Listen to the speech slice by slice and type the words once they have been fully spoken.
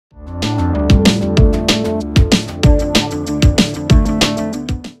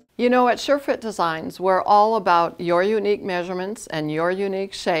You know, at SureFitDesigns, we're all about your unique measurements and your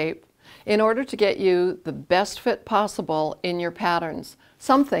unique shape in order to get you the best fit possible in your patterns,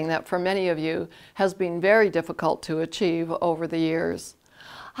 something that for many of you has been very difficult to achieve over the years.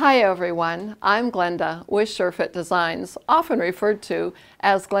 Hi everyone, I'm Glenda with SureFitDesigns, often referred to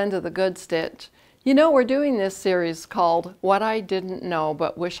as Glenda the Good Stitch. You know, we're doing this series called What I Didn't Know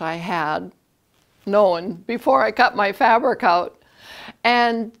But Wish I Had Known Before I Cut My Fabric Out.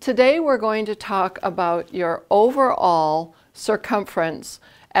 And today we're going to talk about your overall circumference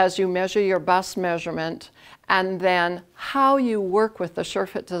as you measure your bust measurement, and then how you work with the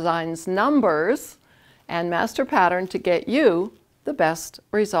SureFitDesigns numbers and master pattern to get you the best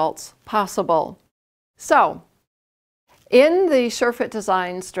results possible. So, in the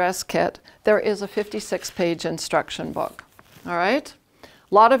SureFitDesigns dress kit, there is a 56-page instruction book. All right?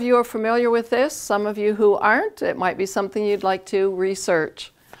 A lot of you are familiar with this. Some of you who aren't, it might be something you'd like to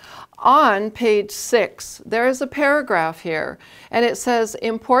research. On page 6, there is a paragraph here, and it says,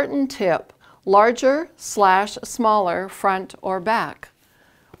 important tip, larger/smaller front or back.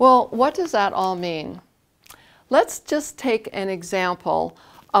 Well, what does that all mean? Let's just take an example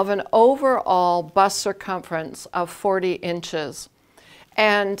of an overall bust circumference of 40 inches.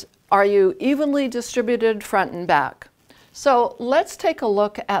 And are you evenly distributed front and back? So let's take a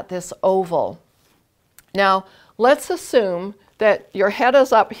look at this oval. Now, let's assume that your head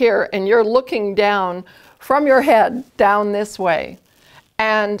is up here and you're looking down from your head down this way.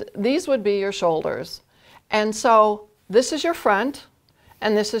 And these would be your shoulders. And so this is your front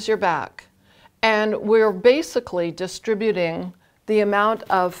and this is your back. And we're basically distributing the amount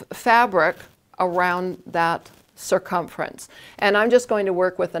of fabric around that circumference. And I'm just going to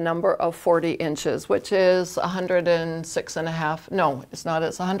work with a number of 40 inches, which is 106.5, no, it's not,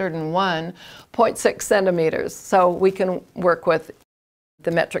 it's 101.6 centimeters. So we can work with the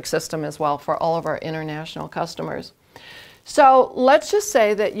metric system as well for all of our international customers. So let's just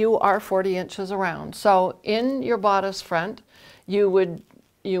say that you are 40 inches around. So in your bodice front, you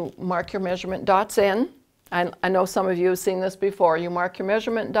mark your measurement dots in. I know some of you have seen this before. You mark your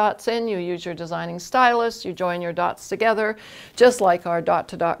measurement dots in, you use your designing stylus, you join your dots together, just like our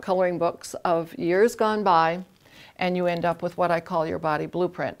dot-to-dot coloring books of years gone by, and you end up with what I call your body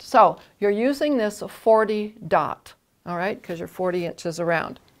blueprint. So you're using this 40 dot, all right, because you're 40 inches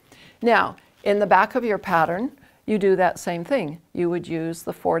around. Now, in the back of your pattern, you do that same thing. You would use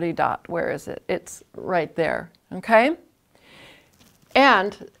the 40 dot. Where is it? It's right there, okay?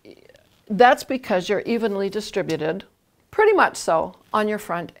 And that's because you're evenly distributed, pretty much so, on your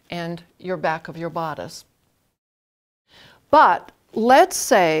front and your back of your bodice. But let's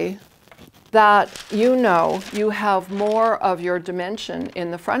say that you know you have more of your dimension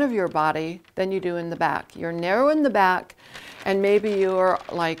in the front of your body than you do in the back. You're narrow in the back, and maybe you're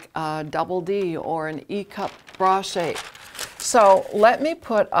like a double D or an E-cup bra shape. So let me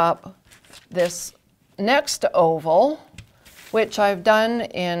put up this next oval, which I've done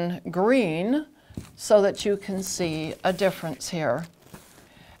in green so that you can see a difference here.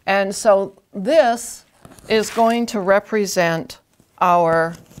 And so this is going to represent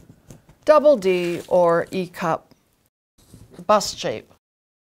our double D or E-cup bust shape.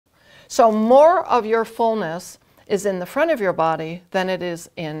 So more of your fullness is in the front of your body than it is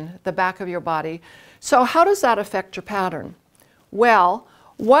in the back of your body. So how does that affect your pattern? Well,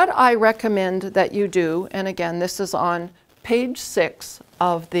 what I recommend that you do, and again, this is on page 6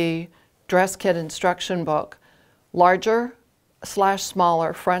 of the dress kit instruction book,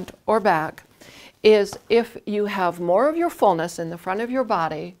 larger/smaller front or back, is if you have more of your fullness in the front of your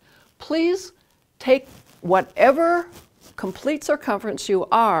body, please take whatever complete circumference you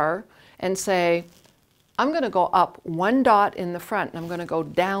are and say, I'm going to go up 1 dot in the front and I'm going to go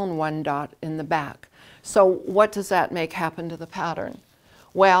down 1 dot in the back. So what does that make happen to the pattern?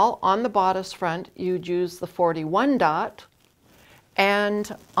 Well, on the bodice front, you'd use the 41 dot,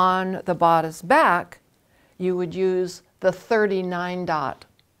 and on the bodice back, you would use the 39 dot.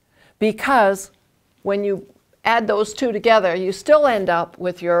 Because when you add those two together, you still end up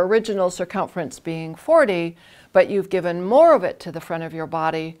with your original circumference being 40, but you've given more of it to the front of your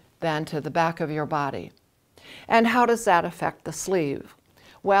body than to the back of your body. And how does that affect the sleeve?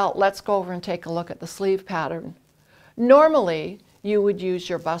 Well, let's go over and take a look at the sleeve pattern. Normally, you would use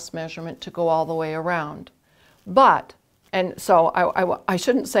your bust measurement to go all the way around. But, and so I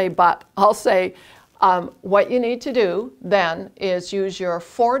shouldn't say but, I'll say what you need to do then is use your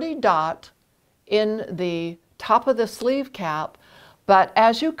 40 dot in the top of the sleeve cap, but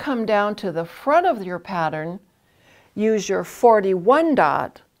as you come down to the front of your pattern, use your 41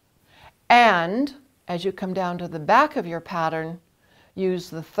 dot, and as you come down to the back of your pattern, use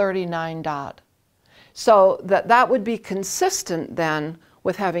the 39 dot. So that would be consistent then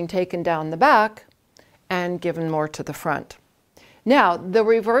with having taken down the back and given more to the front. Now, the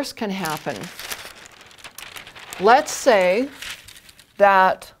reverse can happen. Let's say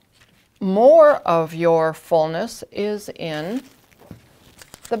that more of your fullness is in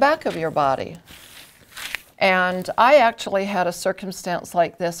the back of your body. And I actually had a circumstance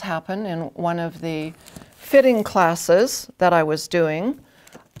like this happen in one of the fitting classes that I was doing.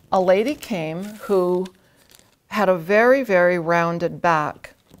 A lady came who had a very, very rounded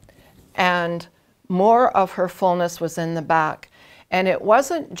back, and more of her fullness was in the back. And it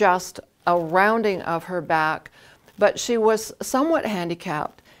wasn't just a rounding of her back, but she was somewhat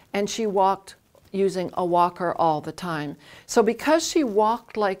handicapped, and she walked using a walker all the time. So because she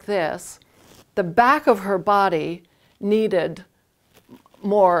walked like this, the back of her body needed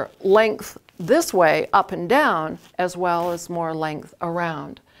more length this way, up and down, as well as more length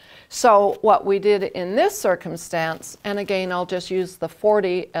around. So what we did in this circumstance, and again, I'll just use the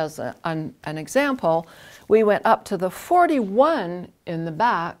 40 as an example, we went up to the 41 in the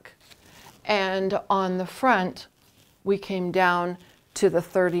back, and on the front, we came down to the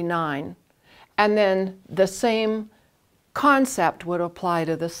 39. And then the same concept would apply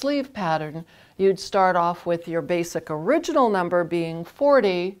to the sleeve pattern. You'd start off with your basic original number being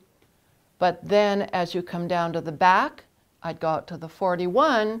 40, but then as you come down to the back, I'd go out to the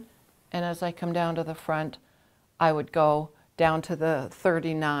 41, and as I come down to the front, I would go down to the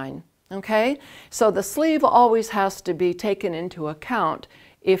 39, okay? So the sleeve always has to be taken into account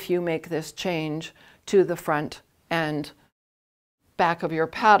if you make this change to the front and back of your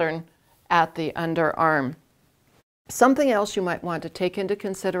pattern at the underarm. Something else you might want to take into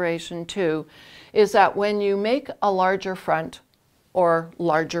consideration too is that when you make a larger front or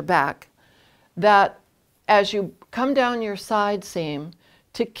larger back, that as you come down your side seam,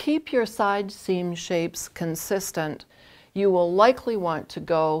 to keep your side seam shapes consistent, you will likely want to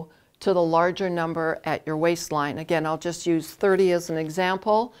go to the larger number at your waistline. Again, I'll just use 30 as an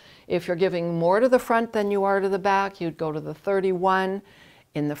example. If you're giving more to the front than you are to the back, you'd go to the 31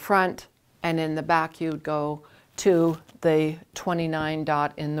 in the front, and in the back you'd go to the 29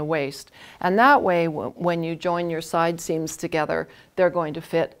 dot in the waist. And that way, when you join your side seams together, they're going to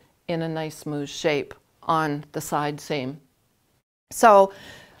fit in a nice smooth shape on the side seam. So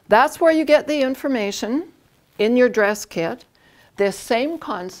that's where you get the information in your dress kit. This same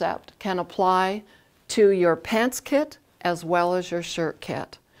concept can apply to your pants kit as well as your shirt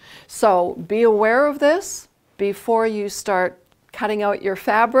kit. So be aware of this before you start cutting out your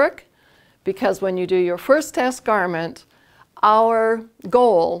fabric, because when you do your first test garment, our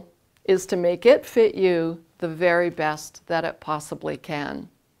goal is to make it fit you the very best that it possibly can.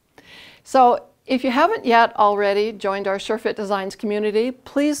 So if you haven't yet already joined our SureFitDesigns community,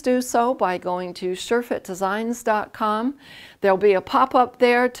 please do so by going to SureFitDesigns.com. There'll be a pop-up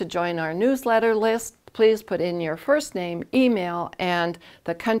there to join our newsletter list. Please put in your first name, email, and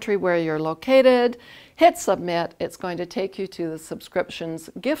the country where you're located. Hit submit. It's going to take you to the subscriptions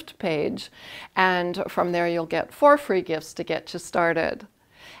gift page, and from there you'll get 4 free gifts to get you started.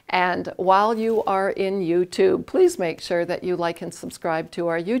 And while you are in YouTube, please make sure that you like and subscribe to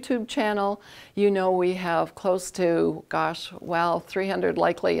our YouTube channel. You know we have close to, 300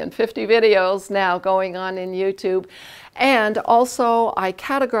 likely and 50 videos now going on in YouTube. And also I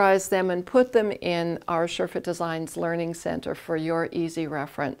categorize them and put them in our SureFitDesigns Learning Center for your easy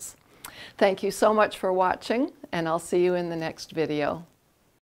reference. Thank you so much for watching, and I'll see you in the next video.